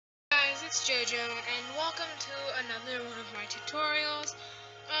it's JoJo, and welcome to another one of my tutorials.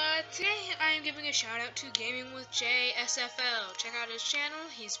 Today I am giving a shout out to Gaming with Jay SFL. Check out his channel,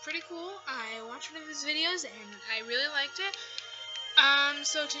 he's pretty cool. I watched one of his videos and I really liked it.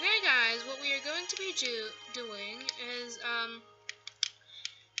 So today guys, what we are going to be doing is, I'm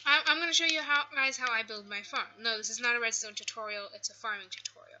going to show you how I build my farm. No, this is not a redstone tutorial, it's a farming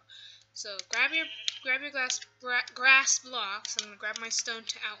tutorial. So grab your grass blocks. I'm going to grab my stone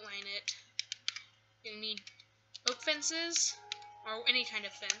to outline it. You'll need oak fences, or any kind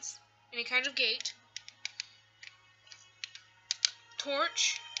of fence, any kind of gate,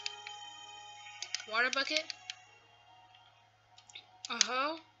 torch, water bucket, a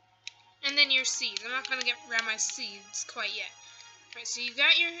hoe, and then your seeds. I'm not going to grab my seeds quite yet. Right, so you've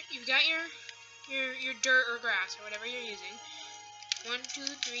got your dirt or grass or whatever you're using. 1, 2,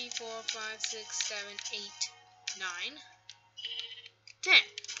 3, 4, 5, 6, 7, 8, 9, 10.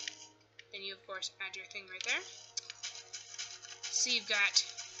 Then you of course add your thing right there. So you've got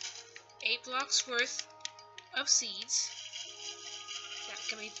 8 blocks worth of seeds that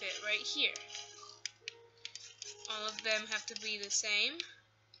can be fit right here. All of them have to be the same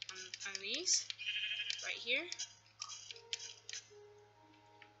on these right here.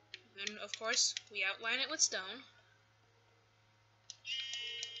 And of course we outline it with stone.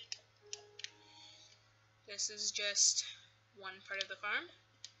 This is just one part of the farm.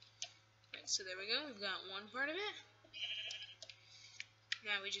 Right, so there we go, we've got one part of it.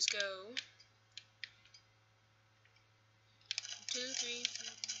 Now we just go 2, 3,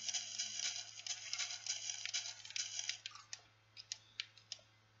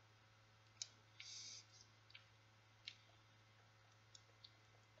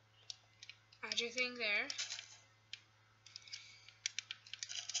 4. Add your thing there.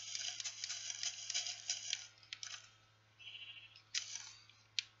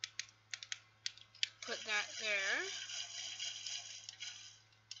 Put that there.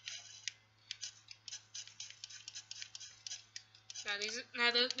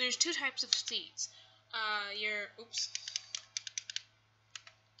 There's two types of seeds. Your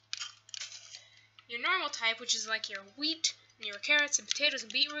normal type, which is like your wheat and your carrots and potatoes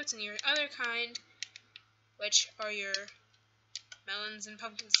and beetroots, and your other kind, which are your melons and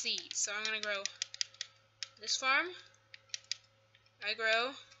pumpkin seeds. So I'm gonna grow this farm. I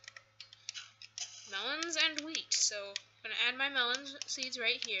grow melons and wheat. So I'm gonna add my melon seeds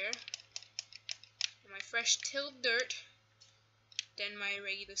right here. My fresh tilled dirt. Then my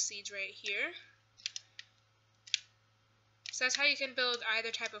regular seeds right here. So that's how you can build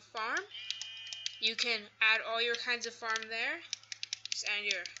either type of farm. You can add all your kinds of farm there. Just add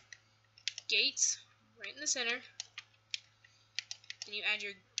your gates right in the center. And then you add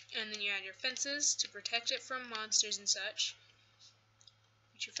your fences to protect it from monsters and such.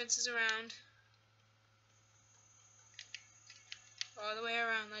 Put your fences around. All the way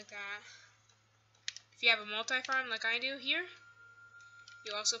around like that. If you have a multi-farm like I do here,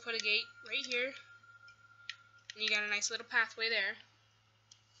 you also put a gate right here, and you got a nice little pathway there.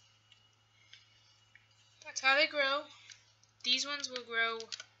 That's how they grow. These ones will grow.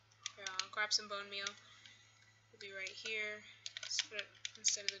 Here, I'll grab some bone meal. It'll be right here. Let's put it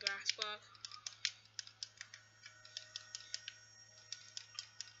instead of the grass block.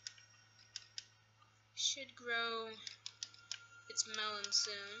 Should grow its melon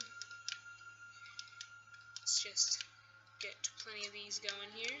soon. Let's just get plenty of these going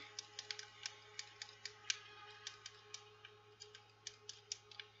here.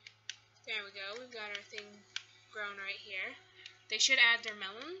 There we go, we've got our thing grown right here. They should add their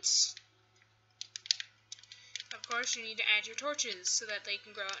melons. Of course, you need to add your torches so that they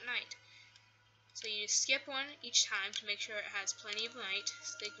can grow at night. So you just skip one each time to make sure it has plenty of light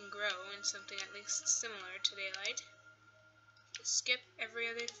so they can grow in something at least similar to daylight. Just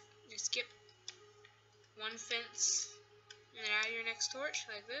skip one fence and then add your next torch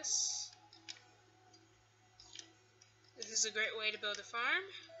like this. This is a great way to build a farm.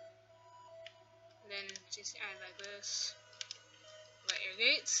 Then just add like this. Light your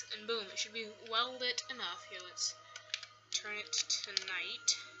gates, and boom, it should be well lit enough. Here, let's turn it to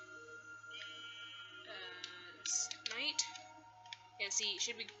night. Night. Yeah, see, it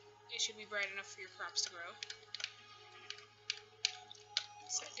should be bright enough for your crops to grow.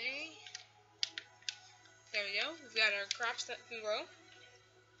 Set day. There we go. We've got our crops that can grow.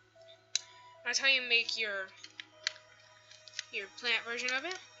 That's how you make your plant version of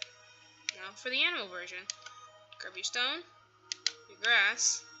it. Now for the animal version. Grab your stone, your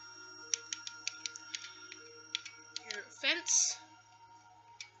grass, your fence,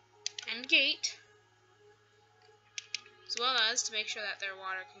 and gate. as well as to make sure that their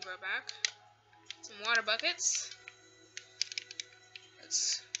water can grow back. Some water buckets.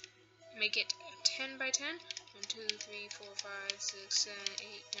 Let's make it 10 by 10. 1, 2, 3, 4, 5, 6, 7,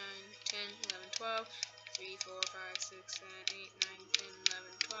 8, 9, 10, 11, 12. 3, 4, 5, 6, 7, 8, 9, 10,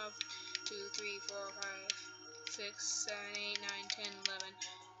 11, 12. 2, 3, 4, 5, 6, 7, 8, 9, 10, 11,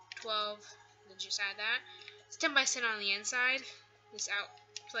 12. Then just add that. It's 10 by 10 on the inside. This out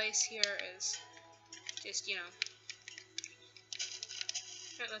place here is just, you know.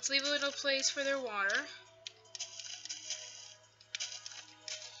 Alright, let's leave a little place for their water.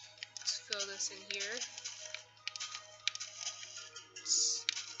 Let's fill this in here. Let's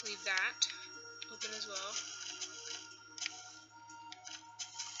leave that open as well.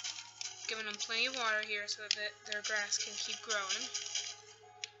 Giving them plenty of water here so that their grass can keep growing.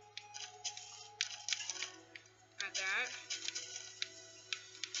 Add that.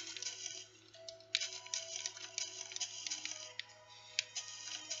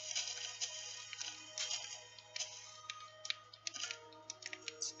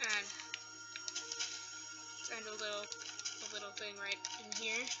 Let's add a little thing right in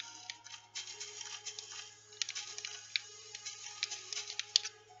here.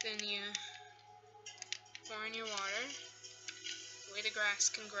 Then you pour in your water. The way the grass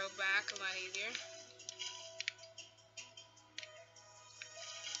can grow back a lot easier.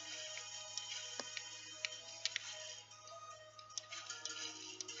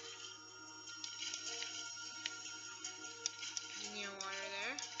 And your water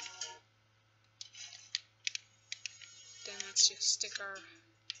there. Then let's just stick our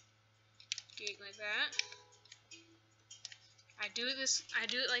gate like that. I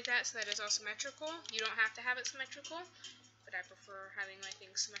do it like that so that it's all symmetrical. You don't have to have it symmetrical, but I prefer having my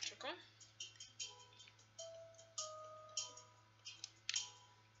things symmetrical.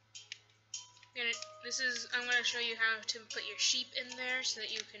 I'm going to show you how to put your sheep in there so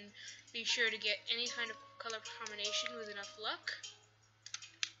that you can be sure to get any kind of color combination with enough luck.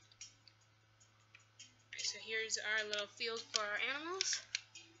 Alright, so here's our little field for our animals.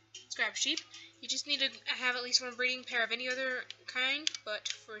 Let's grab sheep. You just need to have at least one breeding pair of any other kind, but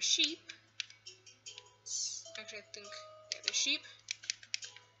for sheep, actually I think, yeah, the sheep,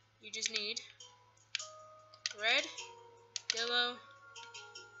 you just need red, yellow,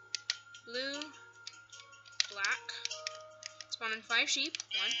 blue, black. Spawn in 5 sheep.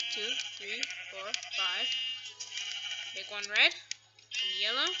 1, 2, 3, 4, 5. Make 1 red, 1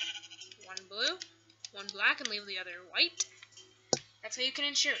 yellow, 1 blue, 1 black, and leave the other white. That's how you can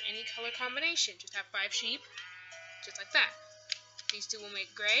ensure any color combination. Just have 5 sheep, just like that. These 2 will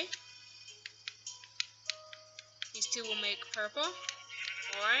make gray. These 2 will make purple,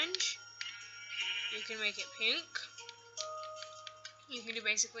 orange. You can make it pink. You can do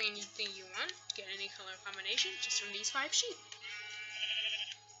basically anything you want. Get any color combination just from these 5 sheep.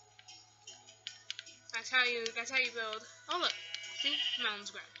 That's how you build. Oh look, see,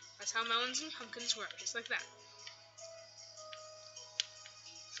 melons grow. That's how melons and pumpkins grow, just like that.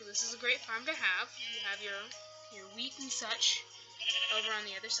 So this is a great farm to have. You have your wheat and such over on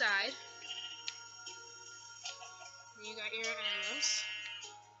the other side. And you got your animals.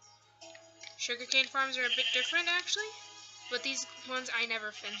 Sugarcane farms are a bit different actually, but these ones I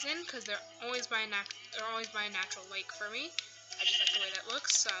never fence in because they're always by a natural lake for me. I just like the way that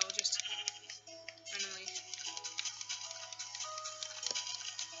looks, so I'll just randomly.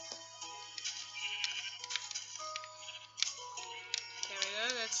 There we go.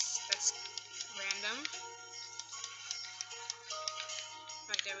 That's random.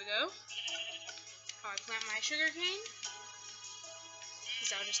 Right, there we go. How I plant my sugarcane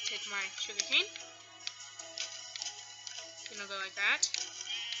is I'll just take my sugarcane. Then I'll go like that.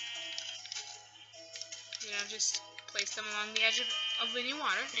 Then I'll just place them along the edge of any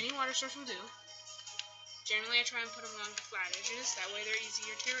water. Any water source will do. Generally, I try and put them along the flat edges. That way they're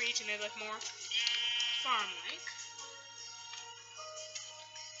easier to reach and they look more farm-like.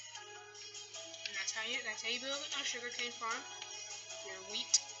 And that's how you build a sugarcane farm. Your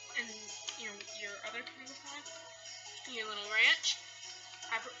wheat and your other kind of farm. Your little ranch.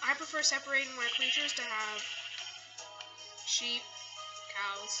 I prefer separating my creatures to have sheep,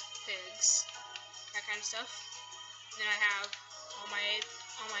 cows, pigs, that kind of stuff. Then I have all my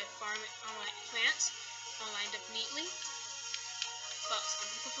plants all lined up neatly. But some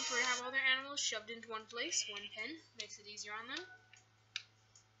people prefer to have all their animals shoved into one place, one pen. Makes it easier on them.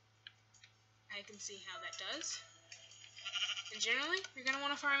 I can see how that does. And generally, you're going to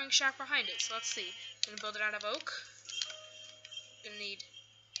want a farming shack behind it. So let's see. I'm going to build it out of oak. Going to need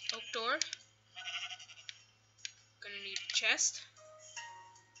oak door. Going to need a chest.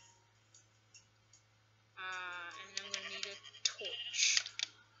 And I'm going to need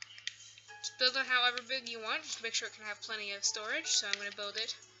Build it however big you want, just make sure it can have plenty of storage. So I'm going to build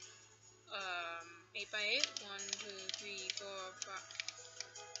it 8 by 8. 1, 2, 3, 4, 5.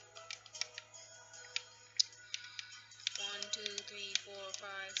 1, 2, 3, 4,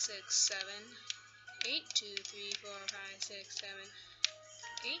 5, 6, 7, 8, 2, 3, 4, 5, 6, 7,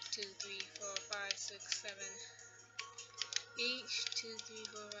 8, 2, 3, 4, 5, 6, 7, 8, 2, 3,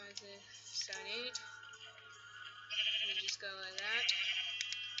 4, 5, 6, 7, 8. You just go like that.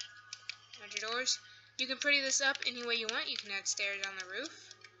 Add your doors. You can pretty this up any way you want. You can add stairs on the roof,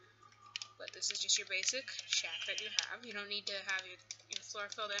 but this is just your basic shack that you have. You don't need to have your floor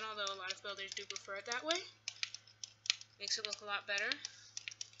filled in, although a lot of builders do prefer it that way. Makes it look a lot better,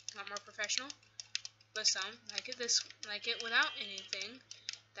 a lot more professional. But some like it without anything.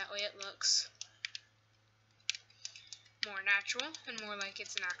 That way it looks more natural and more like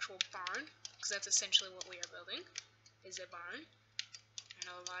it's an actual barn, because that's essentially what we are building, is a barn. I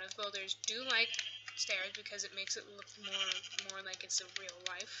know a lot of builders do like stairs because it makes it look more like it's a real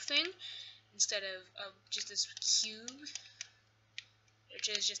life thing, instead of just this cube, which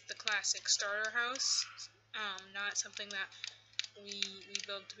is just the classic starter house. Not something that we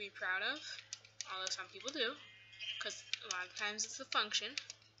build to be proud of, although some people do, because a lot of times it's the function.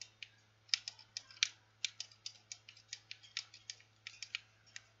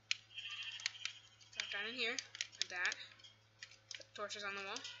 Drop down in here, like that. Put torches on the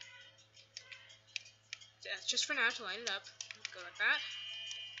wall. That's just for now to light it up. Go like that.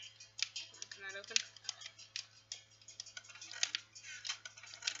 Can that open?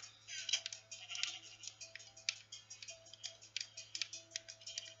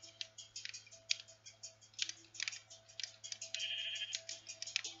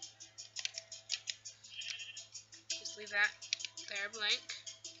 Just leave that there blank.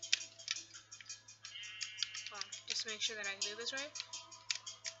 Just make sure that I can do this right.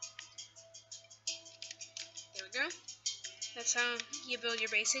 There we go. That's how you build your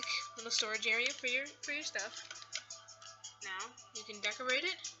basic little storage area for your stuff. Now you can decorate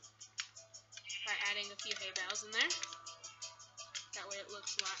it by adding a few hay bales in there. That way it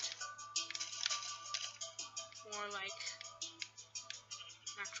looks a lot more like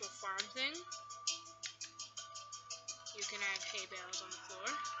an actual farm thing. You can add hay bales on the floor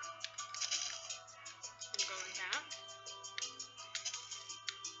and go like that.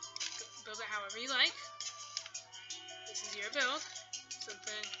 Build it however you like. This is your build,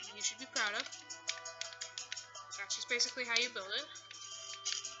 something you should be proud of. That's just basically how you build it.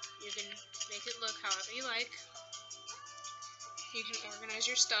 You can make it look however you like. You can organize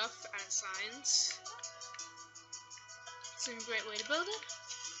your stuff, add signs. It's a great way to build it.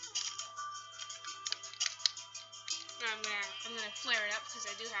 Now I'm gonna flare it up because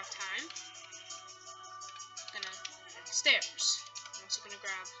I do have time. I'm gonna add stairs. I'm also gonna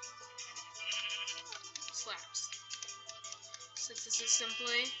grab slabs. Since this is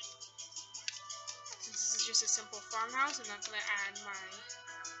just a simple farmhouse, I'm not gonna add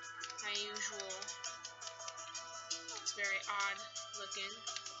my usual, it's very odd looking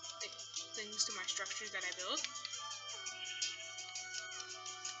things to my structures that I build.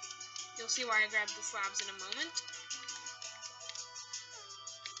 You'll see why I grabbed the slabs in a moment.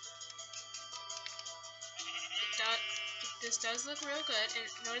 This does look real good, and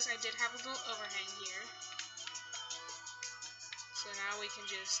notice I did have a little overhang here. So now we can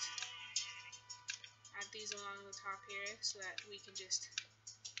just add these along the top here so that we can just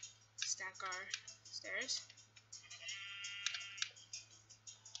stack our stairs.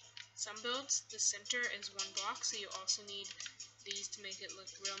 Some builds, the center is one block, so you also need these to make it look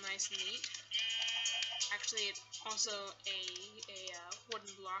real nice and neat. Actually, also a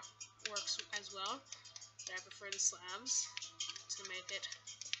wooden block works as well, but I prefer the slabs to make it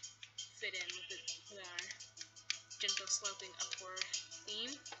fit in with our gentle sloping upward theme.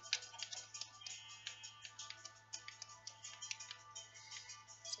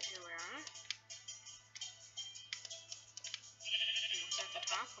 So here we are. Almost at the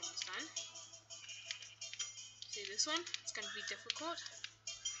top, almost done. See this one? It's going to be difficult.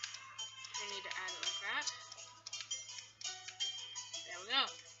 I need to add it like that. There we go.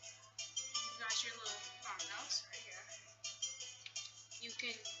 You've got your little farmhouse right here. You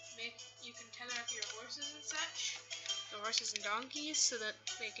can tether up your horses and such, the horses and donkeys, so that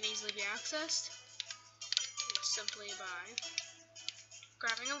they can easily be accessed. Just simply by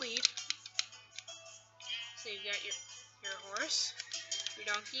grabbing a lead. So you've got your horse, your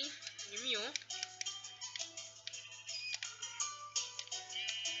donkey, and your mule.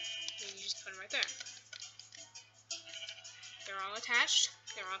 And you just put them right there. They're all attached.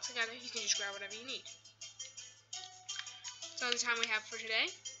 They're all together. You can just grab whatever you need. That's all the time we have for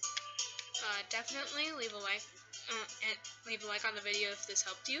today. Definitely leave a like and leave a like on the video if this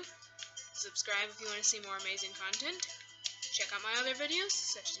helped you. Subscribe if you want to see more amazing content. Check out my other videos,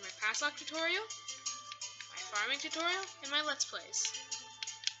 such as my Passlock tutorial, my farming tutorial, and my Let's Plays.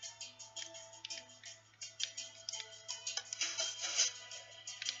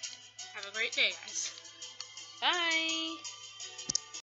 Have a great day, guys. Bye!